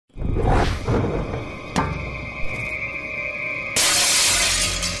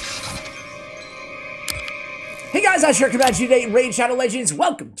guys, I sure come at you today, Raid Shadow Legends.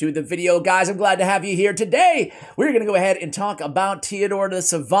 Welcome to the video, guys. I'm glad to have you here today. We're going to go ahead and talk about TEODOR the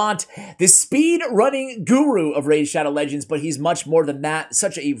Savant, the speed running guru of Raid Shadow Legends, but he's much more than that.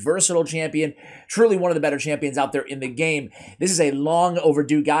 Such a versatile champion, truly one of the better champions out there in the game. This is a long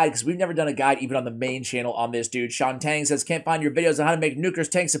overdue guide because we've never done a guide even on the main channel on this dude. Sean Tang says, can't find your videos on how to make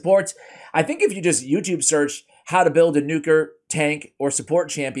nukers tank supports. I think if you just YouTube search how to build a nuker, tank, or support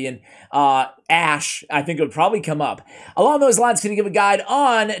champion, Ash, I think it would probably come up. Along those lines, can you give a guide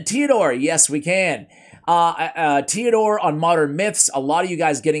on TEODOR? Yes, we can. TEODOR on Modern Myths, a lot of you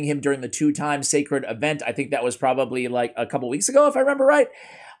guys getting him during the 2-time Sacred event. I think that was probably like a couple weeks ago, if I remember right.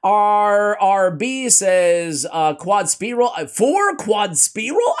 RRB says quad speed roll, 4 quad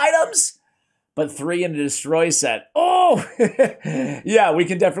speed roll items? But 3 in a destroy set. Oh, yeah, we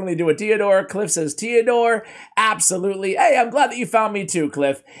can definitely do a TEODOR. Cliff says TEODOR. Absolutely. Hey, I'm glad that you found me too,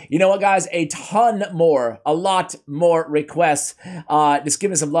 Cliff. You know what, guys? A ton more, a lot more requests. Just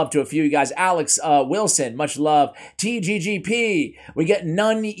giving some love to a few of you guys. Alex Wilson, much love. TGGP. We get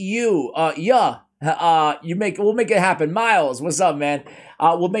none you. We'll make it happen. Miles, what's up, man?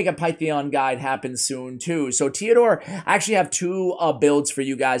 We'll make a Python guide happen soon, too. So TEODOR, I actually have 2 builds for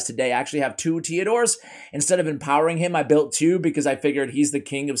you guys today. I actually have 2 TEODORs. Instead of empowering him, I built 2 because I figured he's the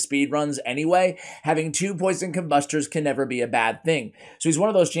king of speedruns anyway. Having 2 poison combustors can never be a bad thing. So he's one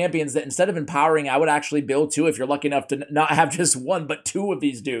of those champions that instead of empowering, I would actually build 2 if you're lucky enough to not have just 1, but 2 of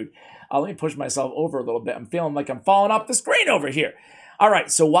these, dude. Let me push myself over a little bit. I'm feeling like I'm falling off the screen over here. All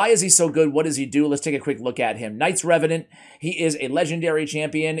right, so why is he so good? What does he do? Let's take a quick look at him. Knights Revenant. He is a legendary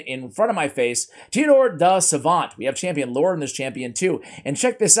champion in front of my face. TEODOR the Savant. We have champion lore in this champion too. And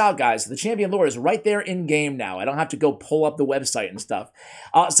check this out, guys. The champion lore is right there in game now. I don't have to go pull up the website and stuff.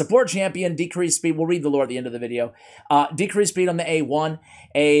 Support champion, decreased speed. We'll read the lore at the end of the video. Decreased speed on the A1.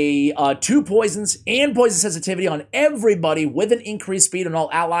 2 poisons and poison sensitivity on everybody with an increased speed on all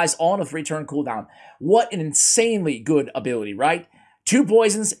allies, all on a 3-turn cooldown. What an insanely good ability, right? 2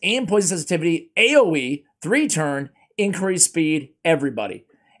 poisons and poison sensitivity, AoE, 3-turn, increased speed, everybody.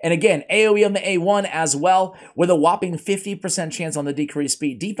 And again, AoE on the A1 as well, with a whopping 50% chance on the decreased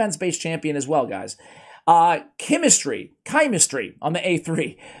speed. Defense-based champion as well, guys. Chemistry on the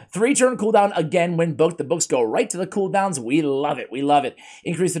A3. 3-turn cooldown again when booked. The books go right to the cooldowns. We love it. We love it.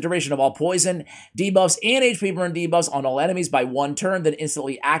 Increase the duration of all poison, debuffs, and HP burn debuffs on all enemies by 1 turn, then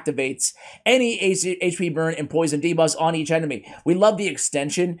instantly activates any HP burn and poison debuffs on each enemy. We love the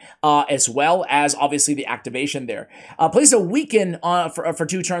extension as well as obviously the activation there. Place a weaken for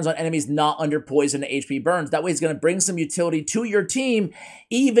 2 turns on enemies not under poison and HP burns. That way it's going to bring some utility to your team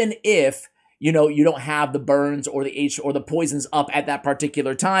even if you don't have the burns or the poisons up at that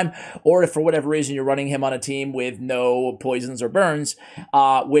particular time, or if for whatever reason you're running him on a team with no poisons or burns,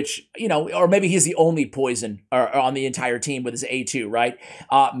 or maybe he's the only poison on the entire team with his A2, right?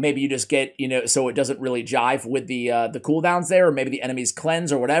 Maybe you just get, so it doesn't really jive with the cooldowns there, or maybe the enemy's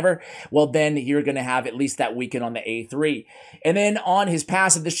cleanse or whatever. Well, then you're going to have at least that weaken on the A3. And then on his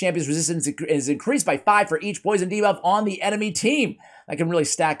passive, this champion's resistance is increased by 5 for each poison debuff on the enemy team. That can really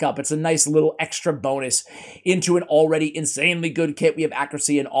stack up. It's a nice little extra bonus into an already insanely good kit. We have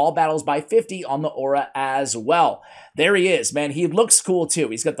accuracy in all battles by 50 on the aura as well. There he is, man. He looks cool too.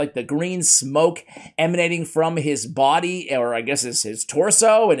 He's got like the green smoke emanating from his body, or I guess his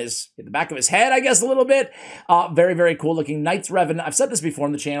torso and the back of his head, I guess a little bit. Very, very cool looking. Knights Revenant. I've said this before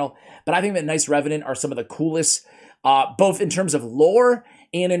on the channel, but I think that Knights Revenant are some of the coolest, both in terms of lore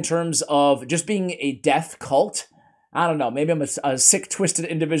and in terms of just being a death cult. I don't know, maybe I'm a sick, twisted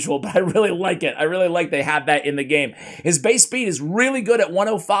individual, but I really like it. I really like they have that in the game. His base speed is really good at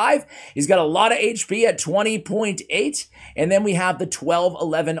 105. He's got a lot of HP at 20.8. And then we have the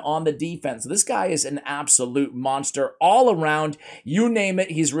 12-11 on the defense. This guy is an absolute monster all around. You name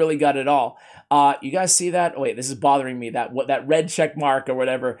it, he's really got it all. You guys see that? Oh, wait, this is bothering me, that red check mark or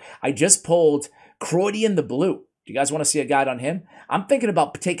whatever. I just pulled Croydian the Blue. Do you guys want to see a guide on him? I'm thinking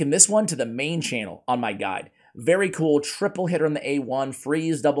about taking this one to the main channel on my guide. Very cool, triple hitter on the A1,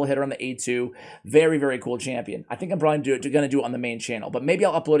 freeze, double hitter on the A2. Very, very cool champion. I think I'm probably going to do it on the main channel, but maybe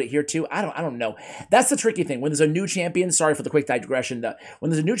I'll upload it here too. I don't know. That's the tricky thing. When there's a new champion, sorry for the quick digression,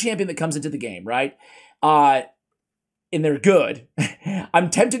 when there's a new champion that comes into the game, right? And they're good, I'm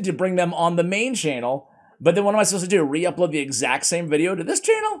tempted to bring them on the main channel, but then what am I supposed to do? Re-upload the exact same video to this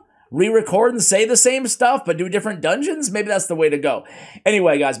channel? Re-record and say the same stuff, but do different dungeons? Maybe that's the way to go.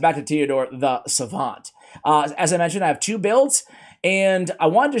 Anyway, guys, back to TEODOR the Savant. As I mentioned, I have 2 builds, And I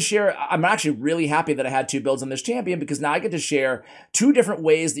wanted to share, I'm actually really happy that I had 2 builds on this champion, because now I get to share 2 different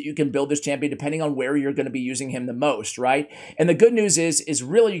ways that you can build this champion depending on where you're going to be using him the most, right? And the good news is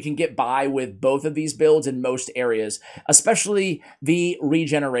really you can get by with both of these builds in most areas, especially the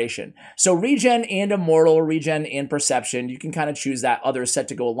regeneration. So regen and immortal, regen and perception, you can kind of choose that other set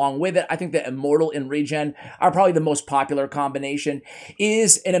to go along with it. I think that immortal and regen are probably the most popular combination.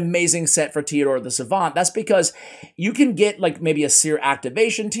 Is an amazing set for TEODOR the Savant. That's because you can get like maybe a Seer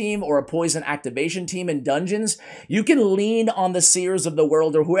activation team or a poison activation team in dungeons. You can lean on the Seers of the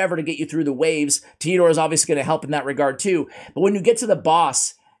world or whoever to get you through the waves. TEODOR is obviously going to help in that regard too. But when you get to the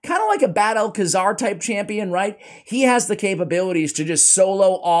boss, kind of like a Bad Alcazar type champion, right? He has the capabilities to just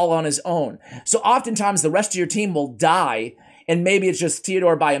solo all on his own. So oftentimes the rest of your team will die, and maybe it's just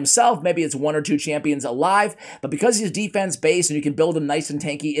TEODOR by himself, maybe it's 1 or 2 champions alive, but because he's defense-based and you can build him nice and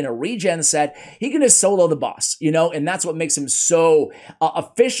tanky in a regen set, he can just solo the boss, you know, and that's what makes him so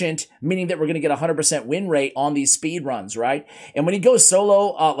efficient, meaning that we're going to get 100% win rate on these speed runs, right? And when he goes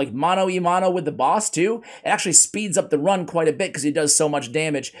solo, like mono-e-mono with the boss too, it actually speeds up the run quite a bit because he does so much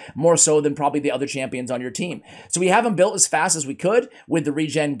damage, more so than probably the other champions on your team. So we have him built as fast as we could with the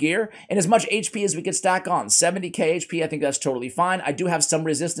regen gear, and as much HP as we could stack on. 70k HP, I think that's totally fine. I do have some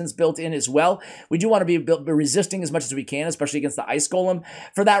resistance built in as well. We do want to be resisting as much as we can, especially against the Ice Golem.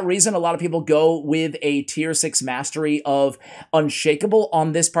 For that reason, a lot of people go with a tier 6 mastery of Unshakable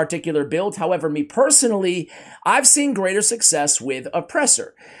on this particular build. However, me personally, I've seen greater success with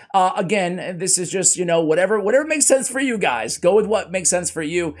Oppressor. Again, this is just, you know, whatever makes sense for you guys. Go with what makes sense for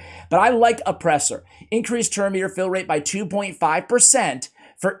you. But I like Oppressor. Increased turn meter fill rate by 2.5%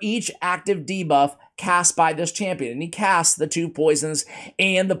 for each active debuff cast by this champion, and he casts the 2 poisons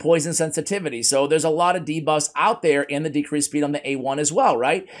and the poison sensitivity. So there's a lot of debuffs out there, and the decreased speed on the A1 as well,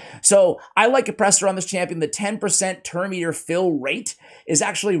 right? So I like Oppressor on this champion. The 10% turn meter fill rate is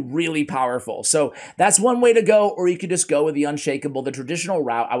actually really powerful. So that's one way to go, or you could just go with the Unshakable, the traditional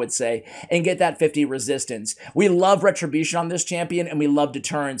route, I would say, and get that 50 resistance. We love Retribution on this champion, and we love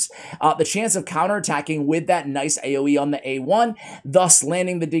Deterrence. The chance of counterattacking with that nice AoE on the A1, thus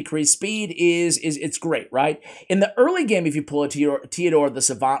landing the decreased speed, it's great, right? In the early game, if you pull a TEODOR the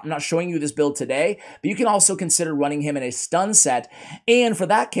Savant, I'm not showing you this build today, but you can also consider running him in a stun set, and for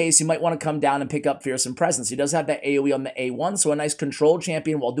that case, you might want to come down and pick up Fearsome Presence. He does have that AoE on the A1, so a nice controlled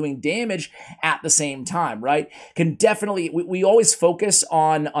champion while doing damage at the same time, right? Can definitely, we always focus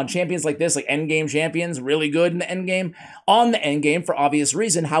on champions like this, like endgame champions, really good in the endgame, on the endgame for obvious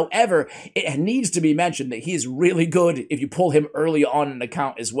reason. However, it needs to be mentioned that he's really good if you pull him early on in an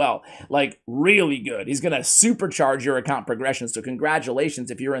account as well. Like, really good. He's going to supercharge your account progression, so congratulations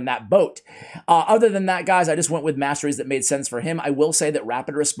if you're in that boat. Other than that, guys, I just went with masteries that made sense for him. I will say that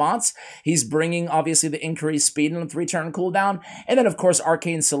Rapid Response, he's bringing, obviously, the increased speed and the 3-turn cooldown, and then, of course,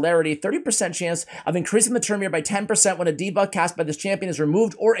 Arcane Celerity, 30% chance of increasing the turn meter by 10% when a debuff cast by this champion is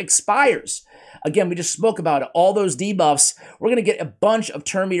removed or expires. Again, we just spoke about it. All those debuffs, we're going to get a bunch of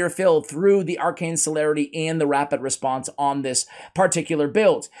turn meter fill through the Arcane Celerity and the Rapid Response on this particular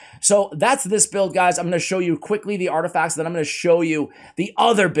build. So that's this build, guys. I'm going to show you quickly the artifacts, then I'm going to show you the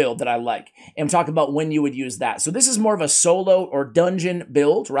other build that I like and talk about when you would use that. So this is more of a solo or dungeon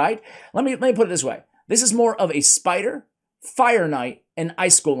build, right? Let me put it this way. This is more of a Spider, Fire Knight, and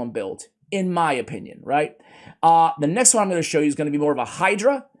Ice Golem build, in my opinion, right? The next one I'm going to show you is going to be more of a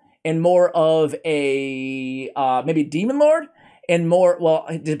Hydra, and more of a, maybe Demon Lord, and more, well,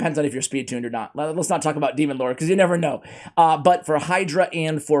 it depends on if you're speed tuned or not. Let's not talk about Demon Lord, because you never know. But for Hydra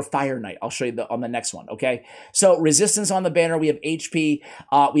and for Fire Knight, I'll show you on the next one, okay? So resistance on the banner, we have HP,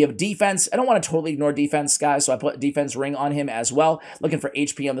 we have defense. I don't want to totally ignore defense, guys, so I put defense ring on him as well, looking for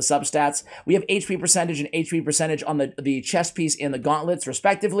HP on the substats. We have HP percentage and HP percentage on the chest piece and the gauntlets,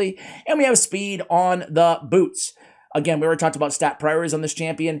 respectively, and we have speed on the boots. Again, we already talked about stat priorities on this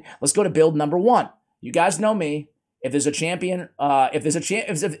champion. Let's go to build number 1. You guys know me. If there's a champion, if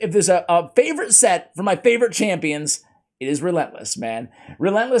there's a favorite set for my favorite champions, it is Relentless, man.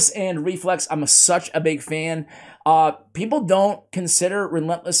 Relentless and Reflex, I'm such a big fan. People don't consider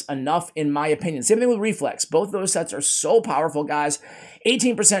Relentless enough, in my opinion. Same thing with Reflex. Both of those sets are so powerful, guys.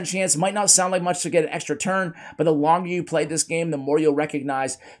 18% chance, might not sound like much to get an extra turn, but the longer you play this game, the more you'll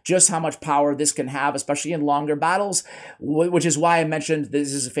recognize just how much power this can have, especially in longer battles, which is why I mentioned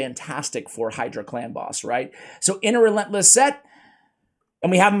this is fantastic for Hydra Clan Boss, right? So in a Relentless set, and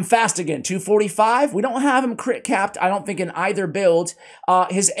we have him fast again, 245. We don't have him crit capped, I don't think, in either build.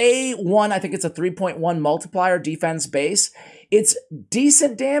 His A1, I think it's a 3.1 multiplier defense base. It's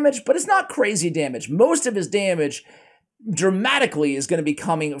decent damage, but it's not crazy damage. Most of his damage dramatically is going to be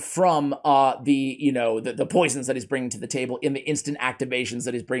coming from the poisons that he's bringing to the table in the instant activations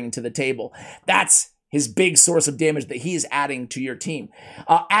that he's bringing to the table. That's his big source of damage that he's adding to your team.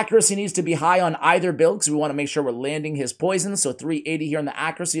 Accuracy needs to be high on either build because we want to make sure we're landing his poisons. So 380 here on the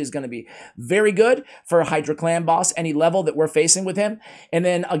accuracy is going to be very good for a Hydra Clan boss, any level that we're facing with him. And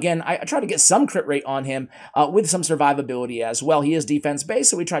then again, I try to get some crit rate on him with some survivability as well. He is defense based,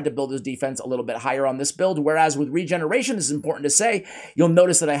 so we tried to build his defense a little bit higher on this build. Whereas with regeneration, this is important to say, you'll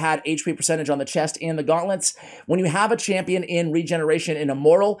notice that I had HP percentage on the chest and the gauntlets. When you have a champion in regeneration in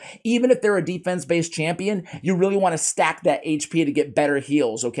Immortal, even if they're a defense based champion, you really want to stack that HP to get better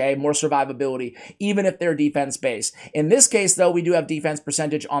heals, okay? More survivability, even if they're defense-based. In this case, though, we do have defense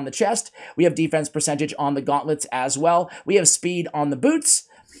percentage on the chest. We have defense percentage on the gauntlets as well. We have speed on the boots.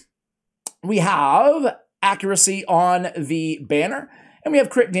 We have accuracy on the banner. And we have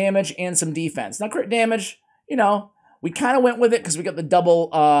crit damage and some defense. Now, crit damage, we kind of went with it because we got the double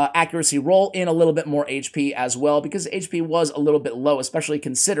accuracy roll in a little bit more HP as well because HP was a little bit low, especially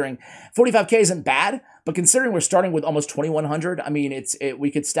considering 45k isn't bad, but considering we're starting with almost 2100, I mean, we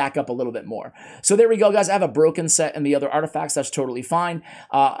could stack up a little bit more. So there we go, guys. I have a broken set and the other artifacts. That's totally fine.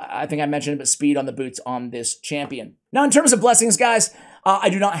 I think I mentioned it, but speed on the boots on this champion. Now, in terms of blessings, guys, I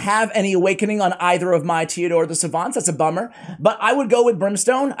do not have any awakening on either of my TEODOR the Savants. That's a bummer, but I would go with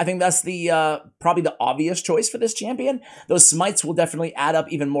Brimstone. I think that's the probably the obvious choice for this champion. Those smites will definitely add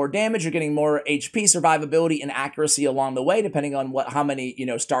up even more damage. You're getting more HP, survivability, and accuracy along the way, depending on how many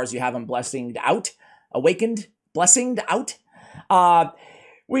stars you have on Blessinged out, Awakened, Blessinged out.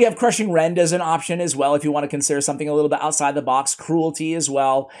 We have Crushing Rend as an option as well if you want to consider something a little bit outside the box. Cruelty as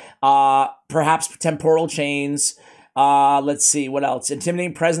well. Perhaps Temporal Chains. Let's see, what else?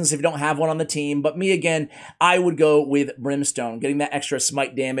 Intimidating Presence if you don't have one on the team. But me, again, I would go with Brimstone, getting that extra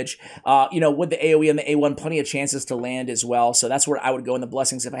smite damage. With the AoE and the A1, plenty of chances to land as well. So that's where I would go in the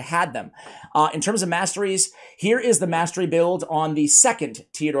blessings if I had them. In terms of masteries, here is the mastery build on the second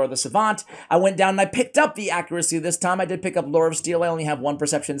TEODOR the Savant. I went down and I picked up the accuracy this time. I did pick up Lore of Steel. I only have one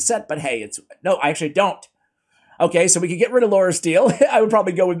perception set, but hey, no, I actually don't. Okay, so we could get rid of Lore of Steel. I would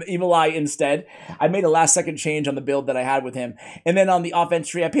probably go with Evil Eye instead. I made a last-second change on the build that I had with him. And then on the offense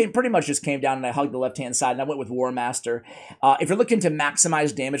tree, I pretty much just came down and I hugged the left-hand side, and I went with War Master. If you're looking to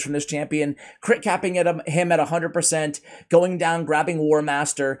maximize damage from this champion, crit capping him at 100%, going down, grabbing War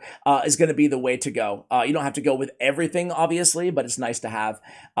Master is going to be the way to go. You don't have to go with everything, obviously, but it's nice to have,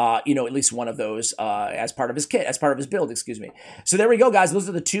 at least one of those as part of his kit, as part of his build, excuse me. So there we go, guys. Those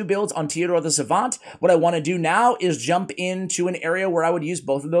are the two builds on TEODOR the Savant. What I want to do now is jump into an area where I would use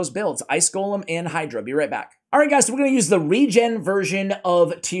both of those builds, Ice Golem and Hydra. Be right back. All right, guys, so we're going to use the regen version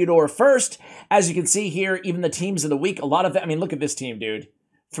of TEODOR first. As you can see here, even the teams of the week, a lot of them, I mean, look at this team, dude.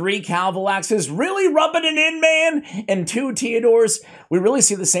 3 Calvalaxes, really rubbing it in, man, and 2 TEODORs. We really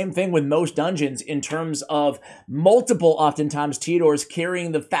see the same thing with most dungeons in terms of multiple, oftentimes, TEODORs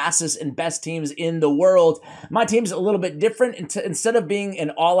carrying the fastest and best teams in the world. My team's a little bit different. Instead of being an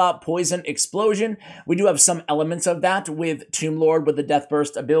all-out poison explosion, we do have some elements of that with Tomb Lord with the Death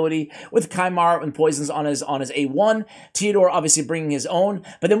Burst ability, with Kymar and poisons on his A1, TEODOR obviously bringing his own,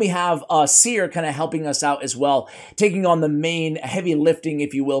 but then we have Seer kind of helping us out as well, taking on the main heavy lifting,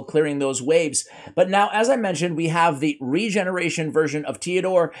 if you will, clearing those waves. But now, as I mentioned, we have the regeneration version of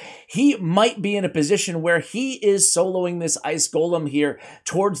TEODOR. He might be in a position where he is soloing this Ice Golem here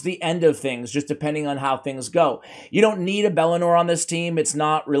towards the end of things, just depending on how things go. You don't need a Bellinor on this team. It's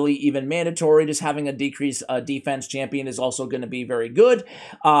not really even mandatory. Just having a decreased defense champion is also going to be very good,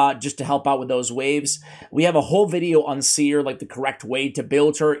 just to help out with those waves. We have a whole video on Seer, like the correct way to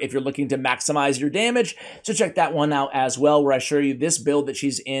build her if you're looking to maximize your damage. So check that one out as well, where I show you this build that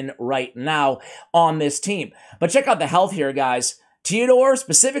she's in right now on this team. But check out the health here, guys. TEODOR,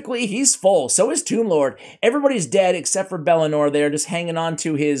 specifically, he's full. So is Tomb Lord. Everybody's dead except for Bellinor there, just hanging on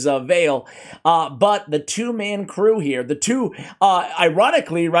to his veil. But the 2-man crew here, the two,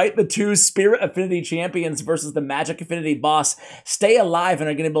 ironically, right, the 2 Spirit Affinity champions versus the Magic Affinity boss stay alive and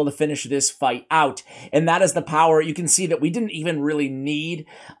are going to be able to finish this fight out. And that is the power. You can see that we didn't even really need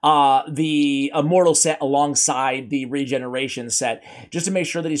the Immortal set alongside the Regeneration set, just to make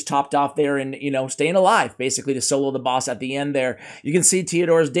sure that he's topped off there and, staying alive, basically, to solo the boss at the end there. You can see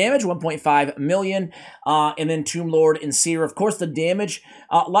Theodor's damage, 1.5 million, and then Tomb Lord and Seer. Of course, the damage,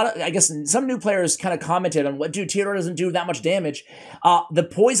 a lot of, I guess, some new players kind of commented on what, dude, Theodor doesn't do that much damage. The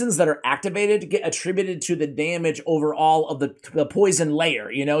poisons that are activated get attributed to the damage overall of the poison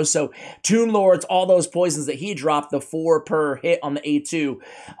layer, you know? So Tomb Lord's, all those poisons that he dropped, the 4 per hit on the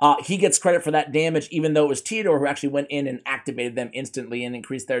A2, he gets credit for that damage, even though it was Theodor who actually went in and activated them instantly and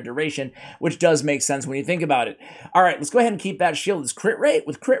increased their duration, which does make sense when you think about it. All right, let's go ahead and keep that shield. It's crit rate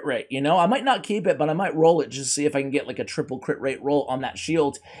with crit rate, you know? I might not keep it, but I might roll it just to see if I can get like a triple crit rate roll on that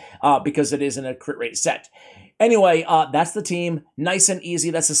shield because it is in a crit rate set. Anyway, that's the team. Nice and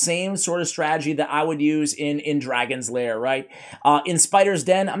easy. That's the same sort of strategy that I would use in Dragon's Lair, right? In Spider's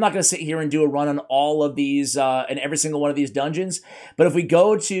Den, I'm not going to sit here and do a run on all of these and every single one of these dungeons, but if we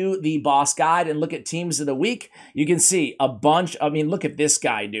go to the boss guide and look at teams of the week, you can see a bunch. I mean, look at this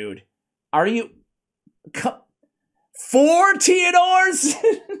guy, dude. Are you... 4 Theodors?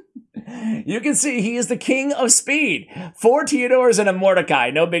 You can see he is the king of speed. 4 Theodors and a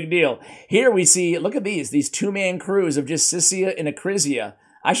Mordecai, no big deal. Here we see, look at these two-man crews of just Sissia and Acrizia.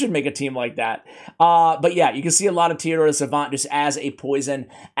 I should make a team like that. But yeah, you can see a lot of TEODOR the Savant just as a poison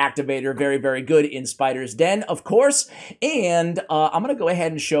activator. Very, very good in Spider's Den, of course. And I'm going to go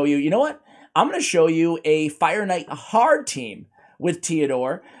ahead and show you, you know what? I'm going to show you a Fire Knight hard team with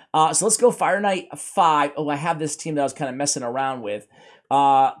TEODOR. So let's go Fire Knight 5. Oh, I have this team that I was kind of messing around with.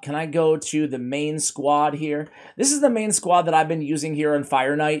 Can I go to the main squad here? This is the main squad that I've been using here on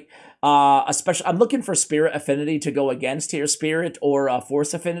Fire Knight. Especially, I'm looking for Spirit Affinity to go against here, Spirit or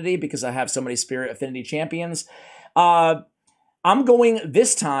Force Affinity, because I have so many Spirit Affinity champions. I'm going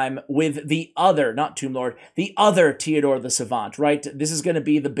this time with the other, not Tomb Lord, the other TEODOR the Savant, right? This is going to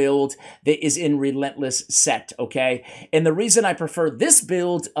be the build that is in Relentless set, okay? And the reason I prefer this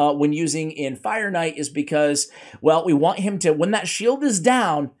build when using in Fire Knight is because, well, we want him to, when that shield is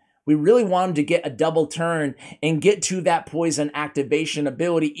down, we really want him to get a double turn and get to that poison activation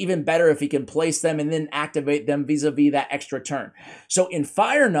ability. Even better if he can place them and then activate them vis-a-vis that extra turn. So in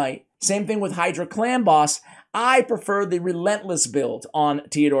Fire Knight, same thing with Hydra Clan Boss, I prefer the Relentless build on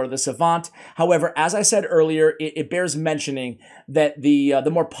TEODOR the Savant. However, as I said earlier, it bears mentioning that the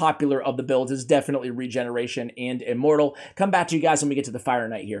more popular of the builds is definitely Regeneration and Immortal. Come back to you guys when we get to the Fire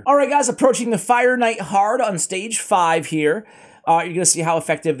Knight here. All right, guys, approaching the Fire Knight hard on stage 5 here. You're going to see how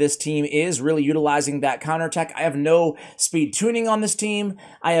effective this team is, really utilizing that counterattack. I have no speed tuning on this team.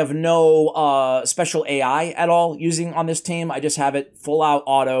 I have no special AI at all using on this team. I just have it full out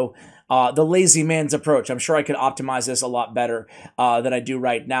auto. The lazy man's approach. I'm sure I could optimize this a lot better than I do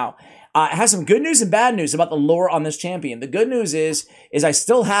right now. It has some good news and bad news about the lore on this champion. The good news is I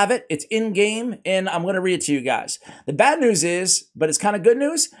still have it. It's in-game, and I'm going to read it to you guys. The bad news is, but it's kind of good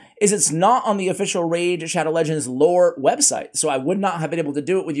news, is it's not on the official Raid Shadow Legends lore website. So I would not have been able to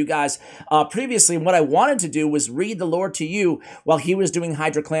do it with you guys previously. And what I wanted to do was read the lore to you while he was doing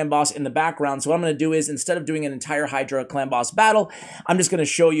Hydra Clan Boss in the background. So what I'm going to do is, instead of doing an entire Hydra Clan Boss battle, I'm just going to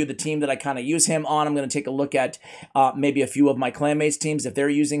show you the team that I kind of use him on. I'm going to take a look at maybe a few of my clanmates teams if they're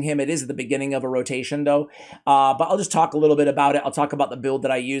using him. It is at the beginning of a rotation though. But I'll just talk a little bit about it. I'll talk about the build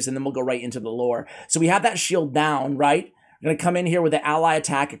that I use, and then we'll go right into the lore. So we have that shield down, right? I'm going to come in here with the ally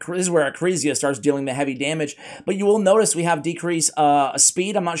attack. This is where Acrizia starts dealing the heavy damage. But you will notice we have decrease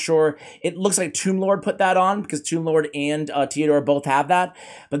speed. I'm not sure. It looks like Tomb Lord put that on because Tomb Lord and TEODOR both have that.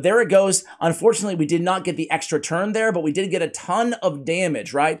 But there it goes. Unfortunately, we did not get the extra turn there, but we did get a ton of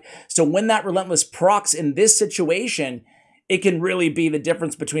damage, right? So when that Relentless procs in this situation, it can really be the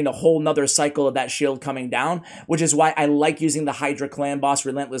difference between a whole nother cycle of that shield coming down, which is why I like using the Hydra Clan Boss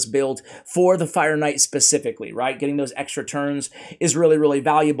Relentless build for the Fire Knight specifically, right? Getting those extra turns is really, really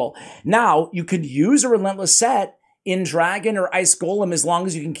valuable. Now, you could use a Relentless set in Dragon or Ice Golem as long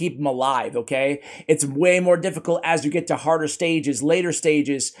as you can keep them alive, okay? It's way more difficult as you get to harder stages, later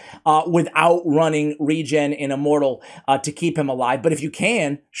stages, without running Regen and Immortal to keep him alive. But if you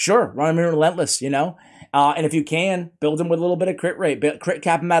can, sure, run him in Relentless, you know? And if you can, build him with a little bit of crit rate. Crit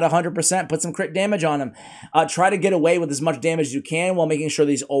cap him at 100%. Put some crit damage on him. Try to get away with as much damage as you can while making sure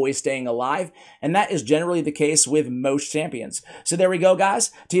that he's always staying alive. And that is generally the case with most champions. So there we go,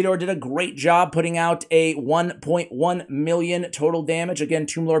 guys. TEODOR did a great job putting out a 1.1 million total damage. Again,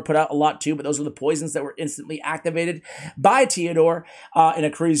 Tomb Lord put out a lot too, but those were the poisons that were instantly activated by TEODOR.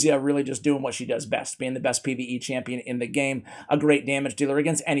 And Acrizia really just doing what she does best, being the best PvE champion in the game. A great damage dealer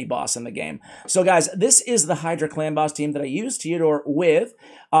against any boss in the game. So, guys, this this is the Hydra Clan Boss team that I use TEODOR with.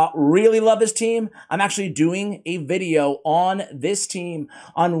 Really love this team. I'm actually doing a video on this team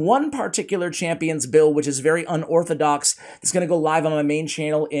on one particular champion's build, which is very unorthodox. It's going to go live on my main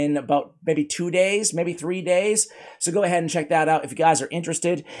channel in about maybe 2 days, maybe 3 days. So go ahead and check that out if you guys are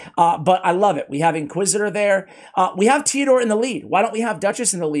interested. But I love it. We have Inquisitor there. We have TEODOR in the lead. Why don't we have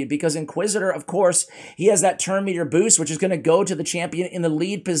Duchess in the lead? Because Inquisitor, of course, he has that turn meter boost, which is going to go to the champion in the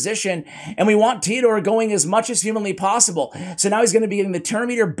lead position. And we want TEODOR going as much as humanly possible. So now he's going to be getting the turn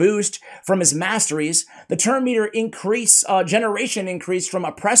meter boost from his Masteries, the turn meter increase, generation increase from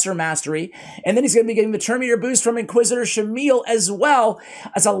Oppressor Mastery, and then he's going to be getting the turn meter boost from Inquisitor Shamil as well.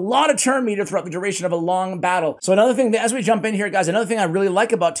 That's a lot of turn meter throughout the duration of a long battle. So another thing, that, as we jump in here, guys, another thing I really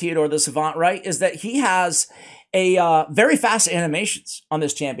like about TEODOR the Savant, right, is that he has a very fast animations on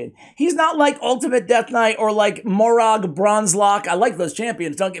this champion. He's not like Ultimate Death Knight or like Morag Bronzelock. I like those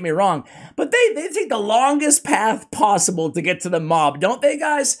champions, don't get me wrong. But they take the longest path possible to get to the mob, don't they,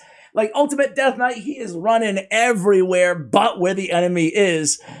 guys? Like Ultimate Death Knight, he is running everywhere but where the enemy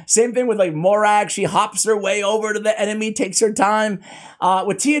is. Same thing with like Morag. She hops her way over to the enemy, takes her time.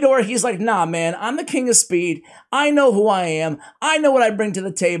 With TEODOR, he's like, nah, man, I'm the king of speed. I know who I am. I know what I bring to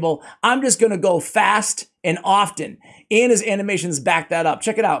the table. I'm just going to go fast and often. And his animations back that up.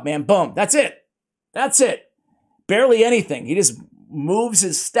 Check it out, man. Boom. That's it. That's it. Barely anything. He just moves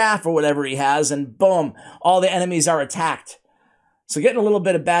his staff or whatever he has, and boom, all the enemies are attacked. So getting a little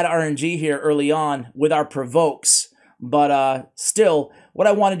bit of bad RNG here early on with our provokes. But still, what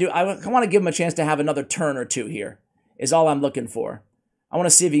I want to do, I want to give him a chance to have another turn or two here, is all I'm looking for. I want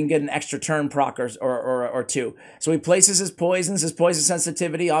to see if he can get an extra turn proc or two. So he places his poison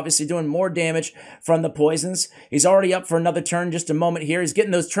sensitivity, obviously doing more damage from the poisons. He's already up for another turn just a moment here. He's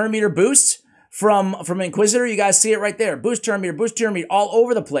getting those turn meter boosts from Inquisitor. You guys see it right there. Boost turn meter, all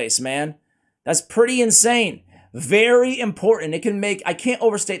over the place, man. That's pretty insane. Very important. It can make, I can't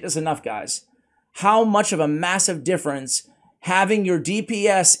overstate this enough, guys, how much of a massive difference having your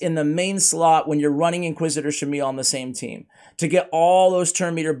DPS in the main slot when you're running Inquisitor Shamil on the same team to get all those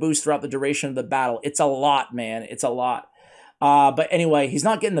turn meter boosts throughout the duration of the battle. It's a lot, man. It's a lot. But anyway, he's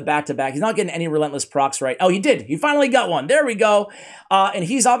not getting the back-to-back. He's not getting any relentless procs right. Oh, he did. He finally got one. There we go. And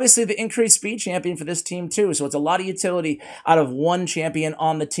he's obviously the increased speed champion for this team too. So it's a lot of utility out of one champion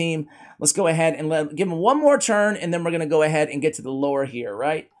on the team. Let's go ahead and give him one more turn, and then we're going to go ahead and get to the lore here,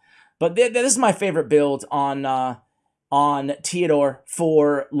 right? But this is my favorite build on TEODOR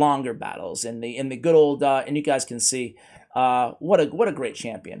for longer battles. In the good old, and you guys can see, what a great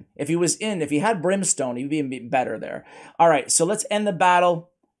champion. If he had Brimstone, he'd be even better there. All right, so let's end the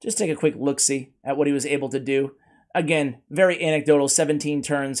battle. Just take a quick look-see at what he was able to do. Again, very anecdotal, 17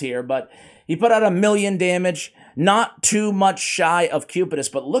 turns here, but he put out 1 million damage. Not too much shy of Cupidus,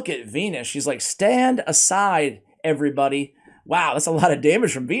 but look at Venus. She's like, stand aside, everybody. Wow, that's a lot of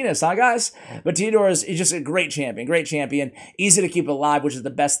damage from Venus, huh, guys? But TEODOR is just a great champion. Easy to keep alive, which is the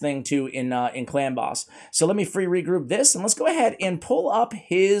best thing, too, in Clan Boss. So let me free regroup this, and let's go ahead and pull up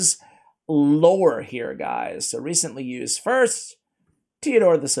his lore here, guys. So recently used first,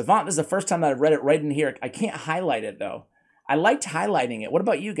 TEODOR the Savant. This is the first time that I've read it right in here. I can't highlight it, though. I liked highlighting it. What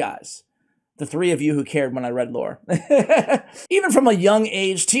about you guys? The three of you who cared when I read lore. Even from a young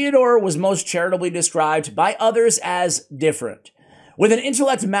age, TEODOR was most charitably described by others as different. With an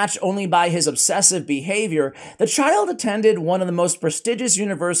intellect matched only by his obsessive behavior, the child attended one of the most prestigious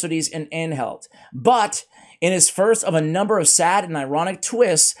universities in Anhalt, but in his first of a number of sad and ironic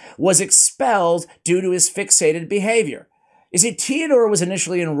twists, was expelled due to his fixated behavior. You see, TEODOR was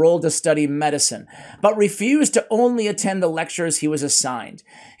initially enrolled to study medicine, but refused to only attend the lectures he was assigned.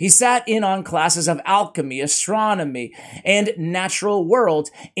 He sat in on classes of alchemy, astronomy, and natural world,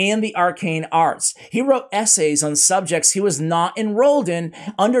 and the arcane arts. He wrote essays on subjects he was not enrolled in,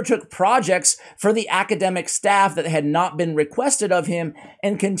 undertook projects for the academic staff that had not been requested of him,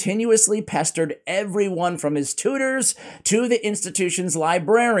 and continuously pestered everyone from his tutors to the institution's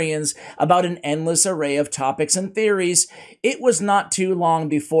librarians about an endless array of topics and theories. It was not too long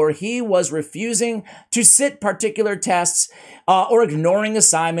before he was refusing to sit particular tests or ignoring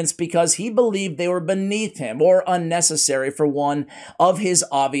assignments because he believed they were beneath him or unnecessary for one of his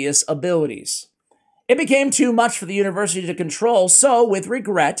obvious abilities. It became too much for the university to control, so with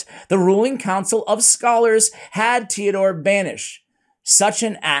regret, the ruling council of scholars had TEODOR banished. Such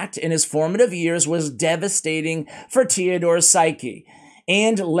an act in his formative years was devastating for TEODOR's psyche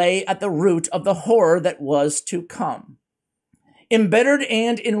and lay at the root of the horror that was to come. Embittered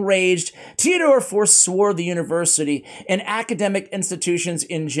and enraged, TEODOR forswore the university and academic institutions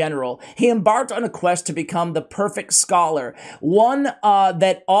in general. He embarked on a quest to become the perfect scholar, one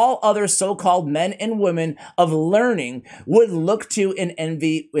that all other so-called men and women of learning would look to in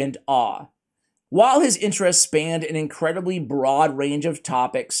envy and awe. While his interests spanned an incredibly broad range of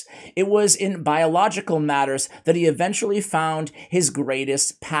topics, it was in biological matters that he eventually found his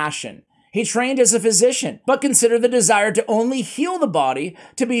greatest passion. He trained as a physician, but considered the desire to only heal the body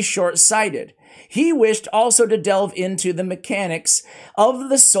to be short-sighted. He wished also to delve into the mechanics of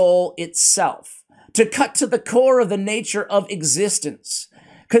the soul itself, to cut to the core of the nature of existence.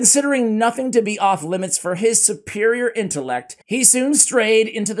 Considering nothing to be off limits for his superior intellect, he soon strayed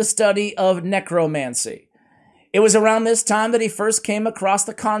into the study of necromancy. It was around this time that he first came across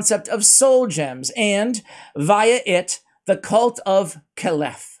the concept of soul gems and, via it, the cult of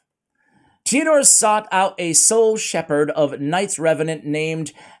Caliph. TEODOR sought out a soul shepherd of Knights Revenant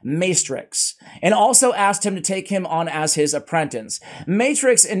named Masteries, and also asked him to take him on as his apprentice.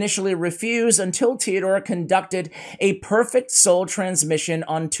 Matrix initially refused until TEODOR conducted a perfect soul transmission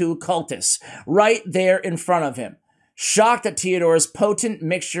on two cultists, right there in front of him. Shocked at TEODOR's potent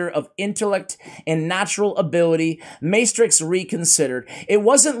mixture of intellect and natural ability, Masteries reconsidered. It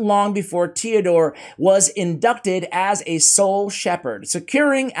wasn't long before TEODOR was inducted as a soul shepherd,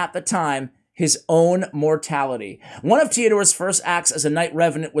 securing at the time his own mortality. One of TEODOR's first acts as a Knight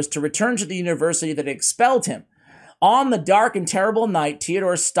Revenant was to return to the university that expelled him. On the dark and terrible night,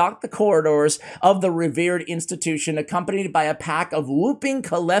 TEODOR stalked the corridors of the revered institution, accompanied by a pack of whooping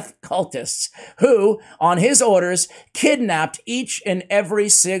Caliph cultists, who, on his orders, kidnapped each and every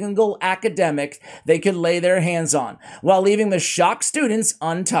single academic they could lay their hands on, while leaving the shocked students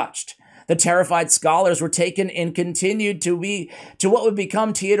untouched. The terrified scholars were taken and continued to what would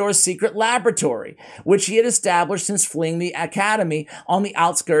become TEODOR's secret laboratory, which he had established since fleeing the academy on the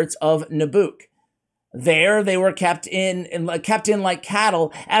outskirts of Nabuk. There, they were kept in like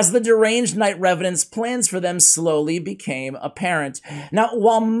cattle as the deranged Knight Revenant's plans for them slowly became apparent. Now,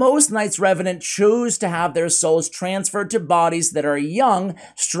 while most Knights Revenant choose to have their souls transferred to bodies that are young,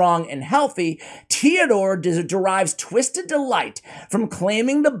 strong, and healthy, TEODOR derives twisted delight from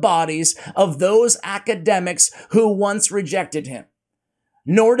claiming the bodies of those academics who once rejected him.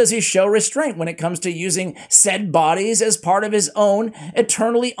 Nor does he show restraint when it comes to using said bodies as part of his own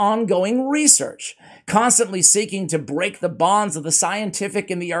eternally ongoing research. Constantly seeking to break the bonds of the scientific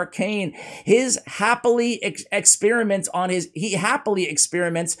and the arcane, he happily experiments on his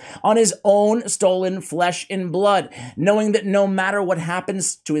own stolen flesh and blood, knowing that no matter what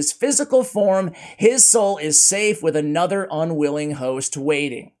happens to his physical form, his soul is safe with another unwilling host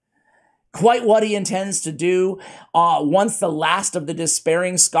waiting. Quite what he intends to do once the last of the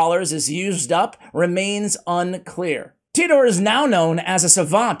despairing scholars is used up remains unclear. TEODOR is now known as a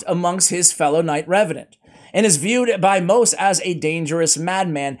savant amongst his fellow Knight Revenant, and is viewed by most as a dangerous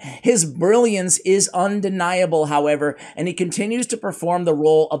madman. His brilliance is undeniable, however, and he continues to perform the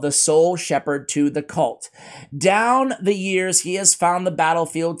role of the soul shepherd to the cult. Down the years, he has found the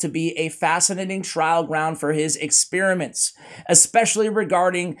battlefield to be a fascinating trial ground for his experiments, especially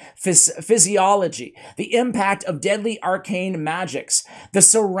regarding physiology, the impact of deadly arcane magics, the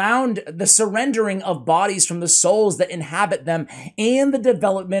surrendering of bodies from the souls that inhabit them, and the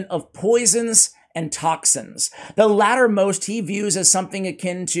development of poisons and toxins. The lattermost he views as something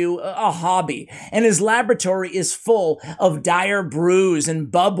akin to a hobby, and his laboratory is full of dire brews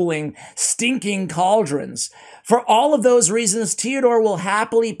and bubbling, stinking cauldrons. For all of those reasons, TEODOR will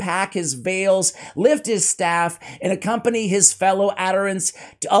happily pack his veils, lift his staff, and accompany his fellow adherents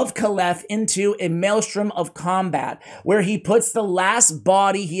of Caliph into a maelstrom of combat, where he puts the last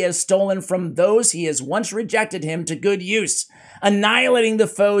body he has stolen from those he has once rejected him to good use, annihilating the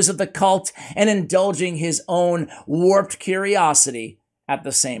foes of the cult and indulging his own warped curiosity at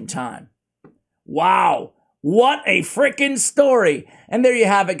the same time. Wow, what a freaking story! And there you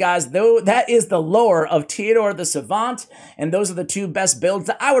have it, guys. Though that is the lore of TEODOR the Savant, and those are the two best builds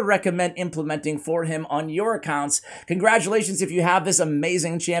that I would recommend implementing for him on your accounts. Congratulations if you have this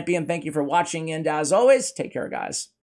amazing champion. Thank you for watching, and as always, take care, guys.